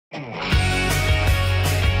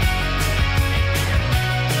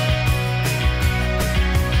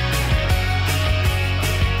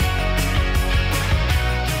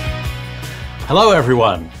Hello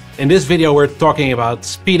everyone! In this video we're talking about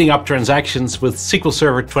speeding up transactions with SQL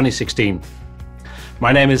Server 2016.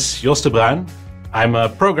 My name is Jos de Bruin. I'm a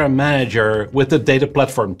program manager with the data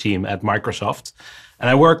platform team at Microsoft,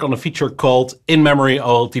 and I work on a feature called In-Memory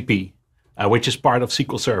OLTP, which is part of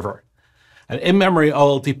SQL Server. And In-Memory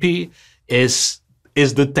OLTP is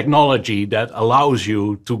the technology that allows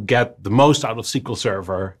you to get the most out of SQL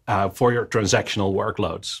Server for your transactional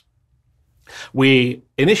workloads. We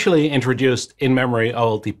initially introduced In-Memory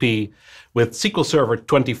OLTP with SQL Server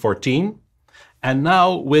 2014, and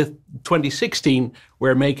now with 2016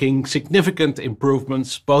 we're making significant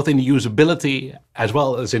improvements both in usability as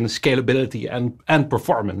well as in scalability and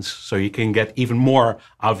performance, so you can get even more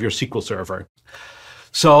out of your SQL Server.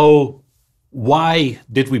 So why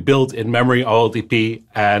did we build In-Memory OLTP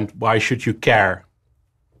and why should you care?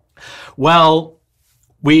 Well,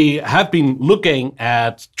 we have been looking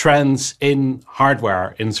at trends in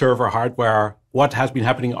hardware, in server hardware, what has been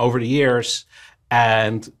happening over the years,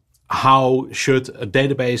 and how should a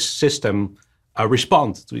database system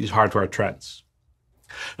respond to these hardware trends.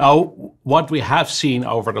 Now, what we have seen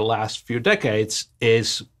over the last few decades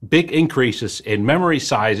is big increases in memory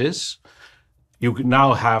sizes. You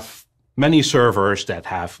now have many servers that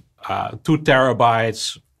have 2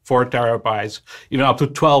 terabytes, 4 terabytes, even up to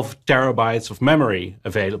 12 terabytes of memory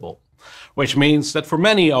available, which means that for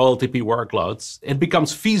many OLTP workloads, it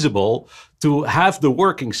becomes feasible to have the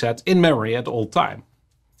working set in memory at all time.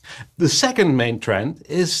 The second main trend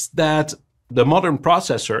is that the modern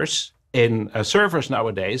processors in servers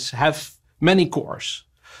nowadays have many cores.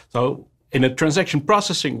 So in a transaction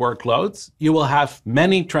processing workload, you will have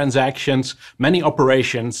many transactions, many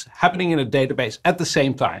operations happening in a database at the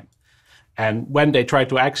same time. And when they try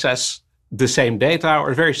to access the same data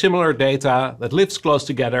or very similar data that lives close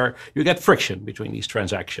together, you get friction between these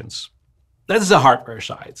transactions. That is the hardware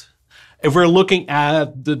side. If we're looking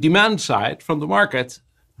at the demand side from the market,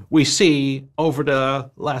 we see over the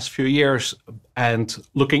last few years and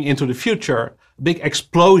looking into the future, a big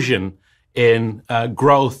explosion in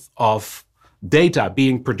growth of data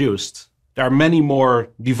being produced. There are many more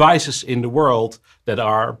devices in the world that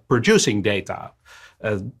are producing data.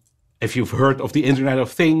 If you've heard of the Internet of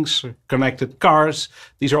Things, connected cars,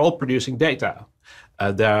 these are all producing data.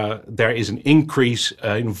 There is an increase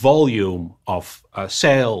in volume of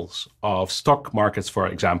sales of stock markets, for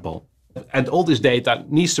example. And all this data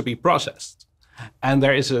needs to be processed. And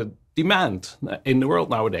there is a demand in the world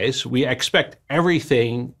nowadays. We expect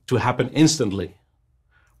everything to happen instantly,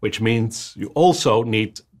 which means you also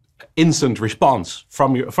need instant response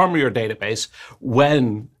from your database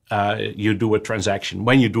when you do a transaction,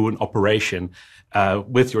 when you do an operation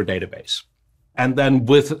with your database. And then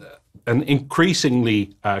with an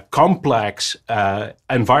increasingly complex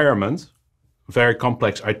environment, very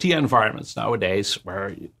complex IT environments nowadays,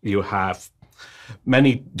 where you have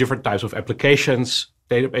many different types of applications,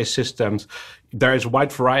 database systems, there is a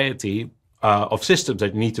wide variety of systems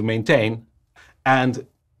that you need to maintain. And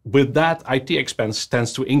with that, IT expense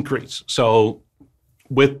tends to increase. So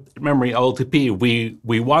with In-Memory OLTP,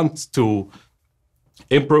 we want to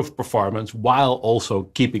improve performance while also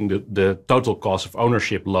keeping the total cost of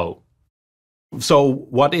ownership low. So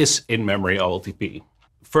what is In-Memory OLTP?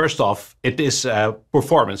 First off, it is a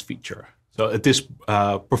performance feature. So it is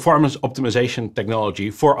performance optimization technology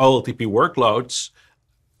for OLTP workloads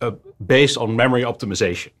based on memory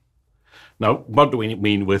optimization. Now, what do we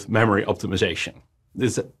mean with memory optimization?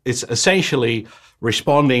 It's essentially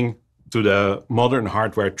responding to the modern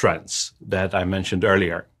hardware trends that I mentioned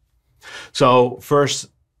earlier. So first,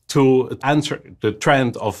 to answer the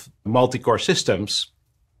trend of multi-core systems,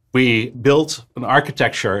 we built an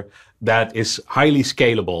architecture that is highly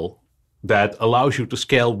scalable, that allows you to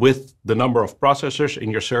scale with the number of processors in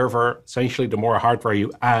your server. Essentially, the more hardware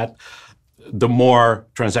you add, the more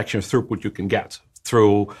transaction throughput you can get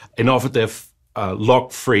through innovative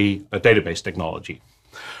log-free database technology.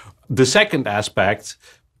 The second aspect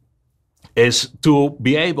is to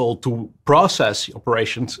be able to process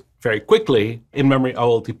operations very quickly. In-Memory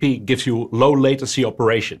OLTP gives you low latency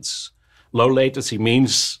operations. Low latency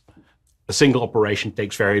means a single operation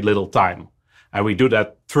takes very little time. And we do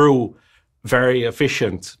that through very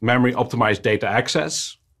efficient memory optimized data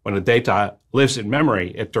access. When the data lives in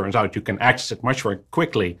memory, it turns out you can access it much more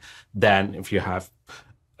quickly than if you have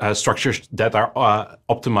structures that are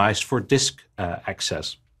optimized for disk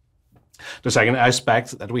access. The second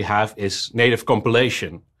aspect that we have is native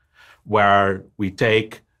compilation, where we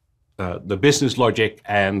take the business logic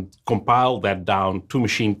and compile that down to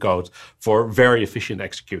machine code for very efficient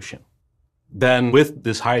execution. Then with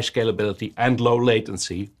this high scalability and low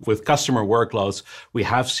latency, with customer workloads, we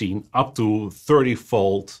have seen up to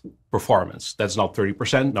 30-fold performance. That's not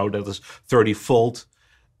 30%, no, that is 30-fold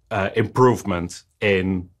improvement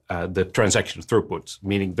in the transaction throughput,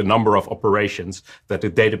 meaning the number of operations that the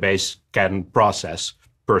database can process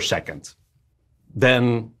per second.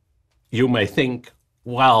 Then you may think,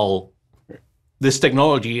 well, this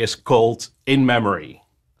technology is called in-memory.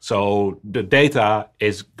 So the data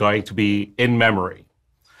is going to be in memory.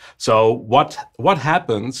 So what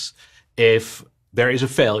happens if there is a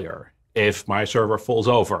failure? If my server falls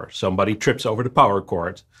over, somebody trips over the power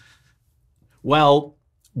cord? Well,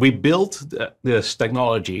 we built this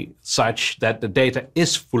technology such that the data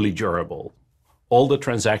is fully durable. All the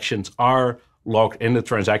transactions are logged in the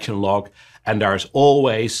transaction log, and there's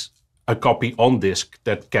always a copy on disk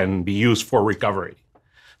that can be used for recovery.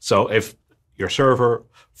 So if your server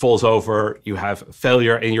falls over, you have a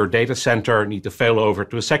failure in your data center, need to fail over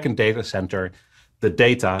to a second data center, the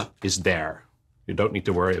data is there. You don't need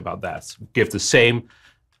to worry about that. We give the same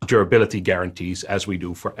durability guarantees as we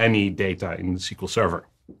do for any data in SQL Server.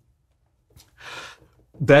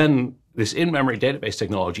 Then this in-memory database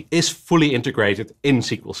technology is fully integrated in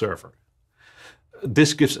SQL Server.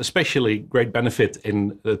 This gives especially great benefit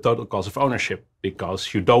in the total cost of ownership,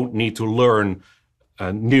 because you don't need to learn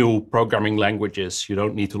new programming languages, you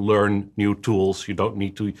don't need to learn new tools, you don't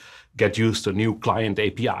need to get used to new client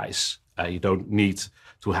APIs, you don't need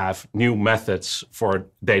to have new methods for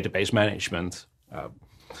database management.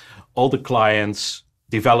 All the clients,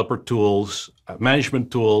 developer tools,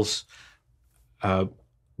 management tools,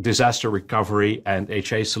 disaster recovery and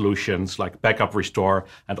HA solutions like backup restore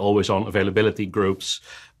and always-on availability groups,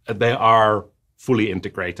 they are fully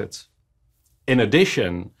integrated. In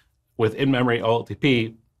addition, with In-Memory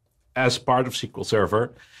OLTP, as part of SQL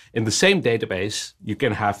Server, in the same database, you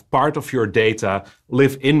can have part of your data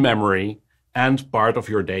live in memory and part of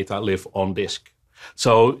your data live on disk.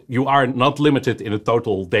 So you are not limited in the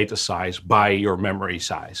total data size by your memory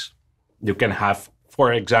size. You can have,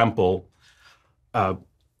 for example,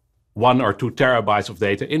 1 or 2 terabytes of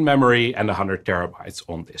data in memory and 100 terabytes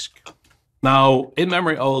on disk. Now,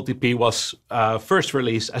 In-Memory OLTP was first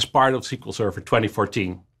released as part of SQL Server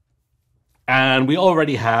 2014. And we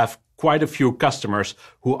already have quite a few customers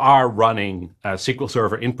who are running SQL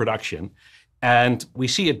Server in production. And we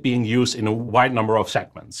see it being used in a wide number of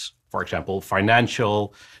segments. For example,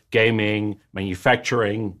 financial, gaming,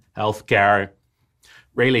 manufacturing, healthcare.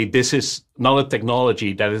 Really, this is not a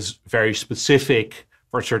technology that is very specific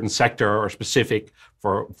for a certain sector or specific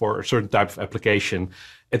for a certain type of application.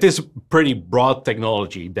 It is a pretty broad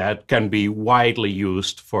technology that can be widely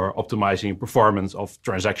used for optimizing performance of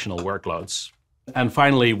transactional workloads. And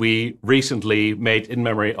finally, we recently made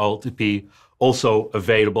In-Memory OLTP also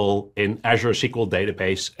available in Azure SQL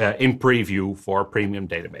Database in preview for premium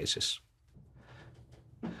databases.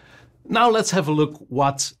 Now let's have a look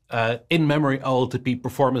what In-Memory OLTP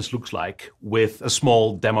performance looks like with a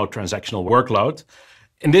small demo transactional workload.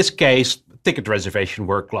 In this case, ticket reservation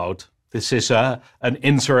workload. This is an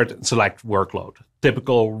insert and select workload,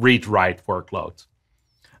 typical read-write workload.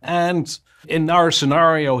 And in our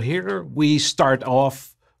scenario here, we start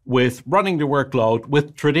off with running the workload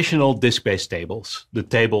with traditional disk-based tables, the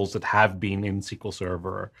tables that have been in SQL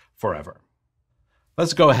Server forever.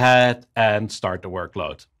 Let's go ahead and start the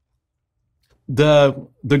workload.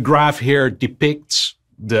 The graph here depicts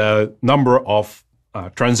the number of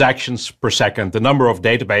transactions per second, the number of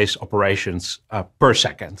database operations per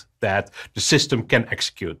second that the system can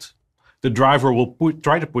execute. The driver will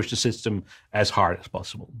try to push the system as hard as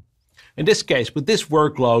possible. In this case, with this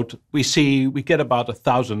workload, we get about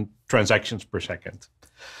 1,000 transactions per second.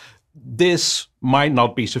 This might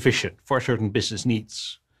not be sufficient for certain business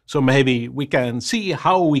needs. So maybe we can see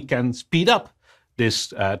how we can speed up this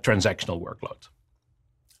transactional workload.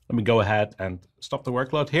 Let me go ahead and stop the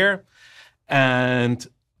workload here. And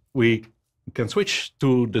we can switch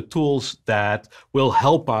to the tools that will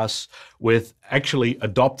help us with actually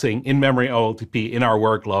adopting In-Memory OLTP in our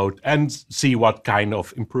workload and see what kind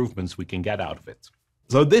of improvements we can get out of it.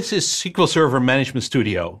 So this is SQL Server Management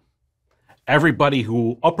Studio. Everybody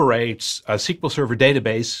who operates a SQL Server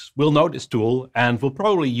database will know this tool and will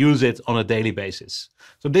probably use it on a daily basis.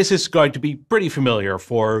 So this is going to be pretty familiar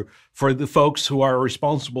for the folks who are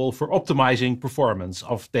responsible for optimizing performance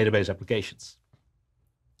of database applications.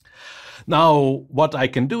 Now, what I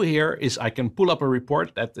can do here is I can pull up a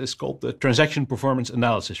report that is called the Transaction Performance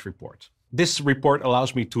Analysis Report. This report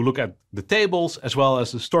allows me to look at the tables as well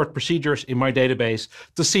as the stored procedures in my database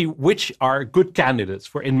to see which are good candidates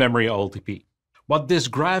for in-memory OLTP. What this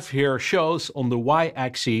graph here shows on the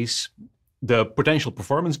y-axis, the potential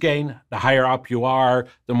performance gain. The higher up you are,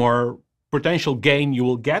 the more potential gain you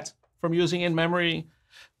will get from using in-memory.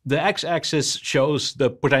 The x-axis shows the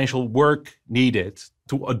potential work needed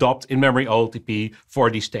to adopt in-memory OLTP for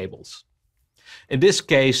these tables. In this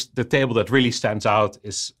case, the table that really stands out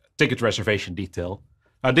is ticket reservation detail.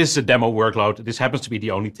 This is a demo workload. This happens to be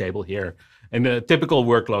the only table here. In the typical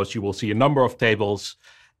workloads, you will see a number of tables,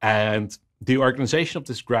 and the organization of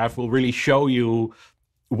this graph will really show you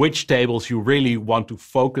which tables you really want to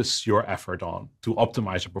focus your effort on to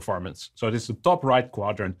optimize your performance. So this is the top right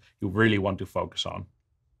quadrant you really want to focus on.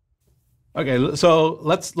 Okay, so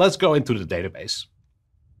let's go into the database.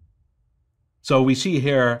 So we see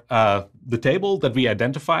here the table that we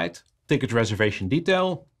identified, ticket reservation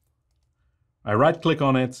detail. I right-click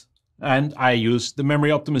on it, and I use the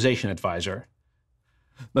Memory Optimization Advisor.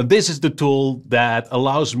 Now, this is the tool that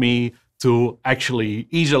allows me to actually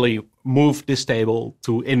easily move this table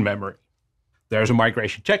to in-memory. There's a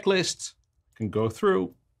migration checklist I can go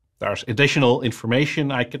through. There's additional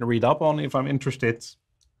information I can read up on if I'm interested.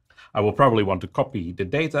 I will probably want to copy the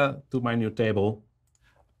data to my new table.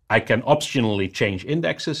 I can optionally change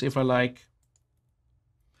indexes if I like.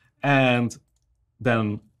 And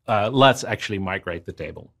then let's actually migrate the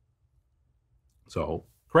table. So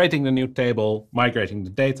creating the new table, migrating the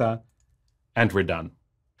data, and we're done.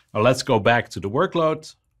 Now let's go back to the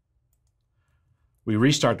workload. We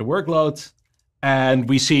restart the workload, and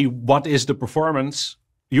we see what is the performance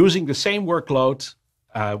using the same workload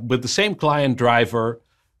with the same client driver,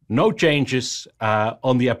 no changes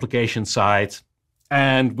on the application side,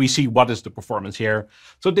 and we see what is the performance here.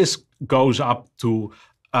 So this goes up to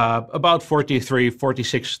about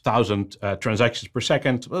 46,000 transactions per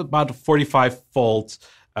second, about a 45-fold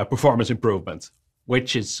performance improvement,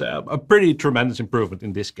 which is a pretty tremendous improvement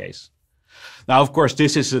in this case. Now, of course,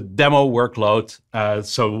 this is a demo workload,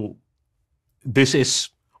 so this is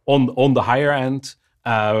on the higher end.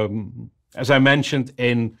 As I mentioned,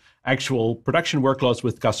 in actual production workloads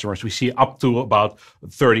with customers, we see up to about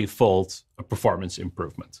 30-fold performance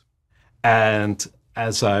improvement. And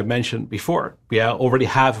as I mentioned before, we already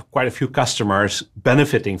have quite a few customers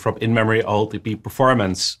benefiting from in-memory OLTP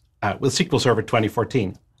performance with SQL Server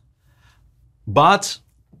 2014. But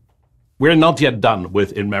we're not yet done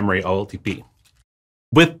with in-memory OLTP.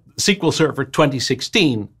 With SQL Server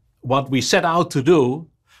 2016, what we set out to do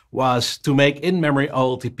was to make in-memory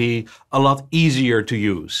OLTP a lot easier to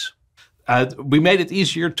use. We made it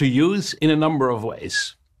easier to use in a number of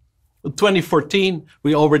ways. In 2014,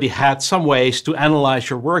 we already had some ways to analyze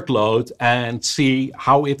your workload and see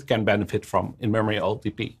how it can benefit from in-memory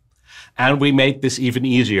OLTP. And we made this even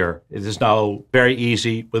easier. It is now very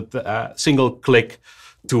easy with a single click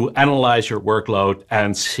to analyze your workload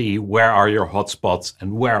and see where are your hotspots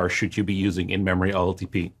and where should you be using in-memory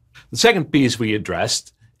OLTP. The second piece we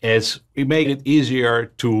addressed is we made it easier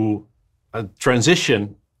to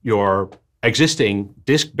transition your existing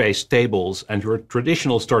disk-based tables and your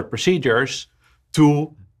traditional stored procedures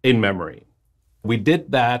to in-memory. We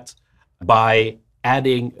did that by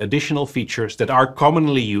adding additional features that are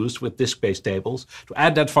commonly used with disk-based tables, to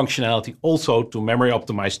add that functionality also to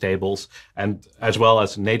memory-optimized tables, and as well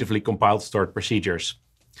as natively compiled stored procedures.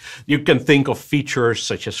 You can think of features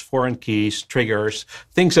such as foreign keys, triggers,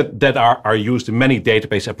 things that are used in many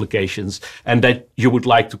database applications and that you would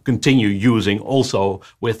like to continue using also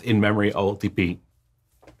with in-memory OLTP.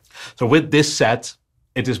 So with this set,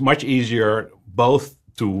 it is much easier both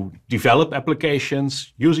to develop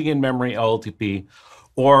applications using in-memory OLTP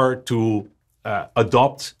or to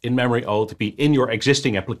adopt in-memory OLTP in your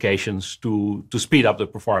existing applications to speed up the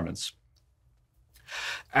performance.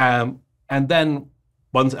 And then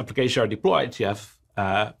once applications are deployed, you have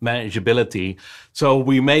manageability. So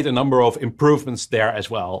we made a number of improvements there as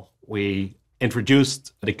well. We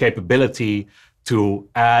introduced the capability to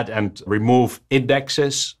add and remove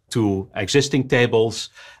indexes to existing tables,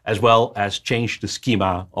 as well as change the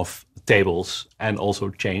schema of tables and also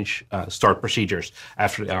change stored procedures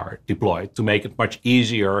after they are deployed to make it much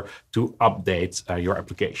easier to update your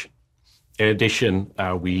application. In addition,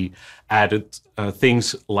 we added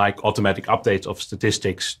things like automatic updates of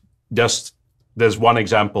statistics. Just there's one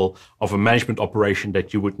example of a management operation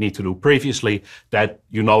that you would need to do previously that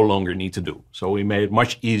you no longer need to do. So we made it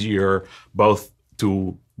much easier both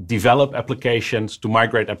to develop applications, to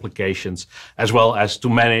migrate applications, as well as to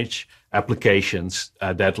manage applications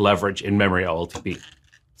that leverage in-memory OLTP.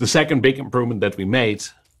 The second big improvement that we made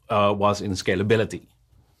was in scalability.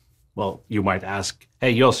 Well, you might ask,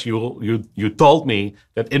 hey, Jos, you told me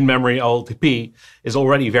that in-memory OLTP is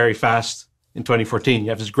already very fast in 2014. You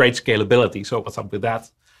have this great scalability, so what's up with that?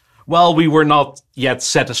 Well, we were not yet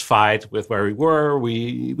satisfied with where we were.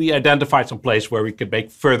 We identified some place where we could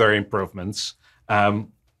make further improvements.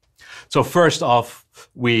 So first off,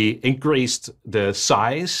 we increased the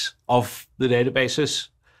size of the databases.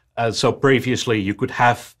 So previously you could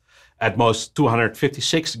have at most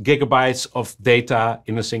 256 gigabytes of data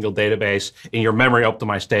in a single database. In your memory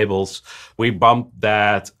optimized tables, we bumped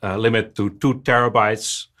that limit to 2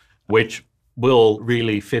 terabytes, which will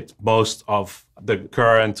really fit most of the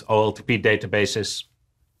current OLTP databases.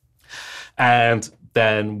 And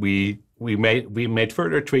then we made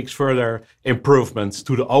further tweaks, further improvements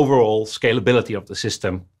to the overall scalability of the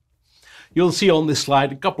system. You'll see on this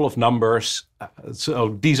slide a couple of numbers.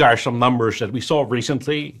 So these are some numbers that we saw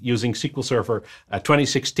recently using SQL Server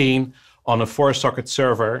 2016 on a 4-socket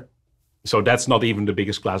server. So that's not even the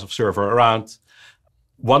biggest class of server around.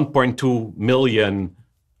 1.2 million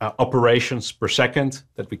operations per second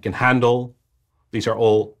that we can handle. These are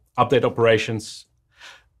all update operations.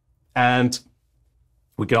 And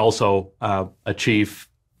we can also achieve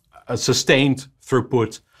a sustained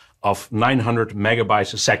throughput of 900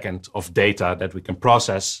 megabytes a second of data that we can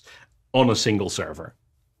process on a single server.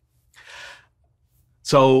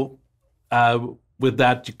 So with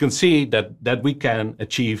that, you can see that we can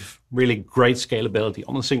achieve really great scalability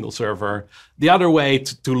on a single server. The other way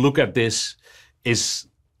to look at this is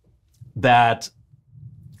that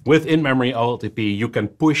with in-memory OLTP, you can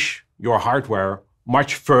push your hardware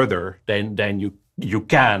much further than you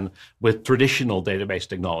can with traditional database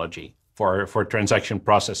technology for transaction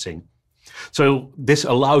processing. So this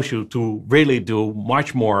allows you to really do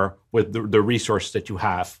much more with the resource that you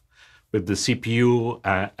have. With the CPU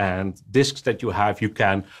and disks that you have, you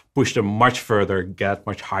can push them much further, get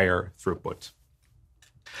much higher throughput.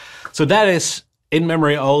 So that is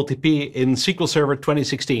in-memory OLTP in SQL Server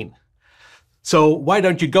 2016. So why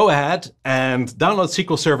don't you go ahead and download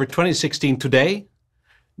SQL Server 2016 today,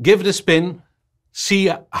 give it a spin,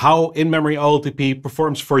 see how in-memory OLTP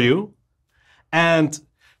performs for you, and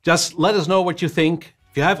just let us know what you think.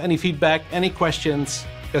 If you have any feedback, any questions,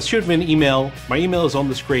 just shoot me an email. My email is on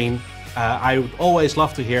the screen. I would always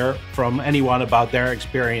love to hear from anyone about their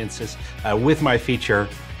experiences with my feature.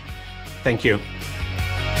 Thank you.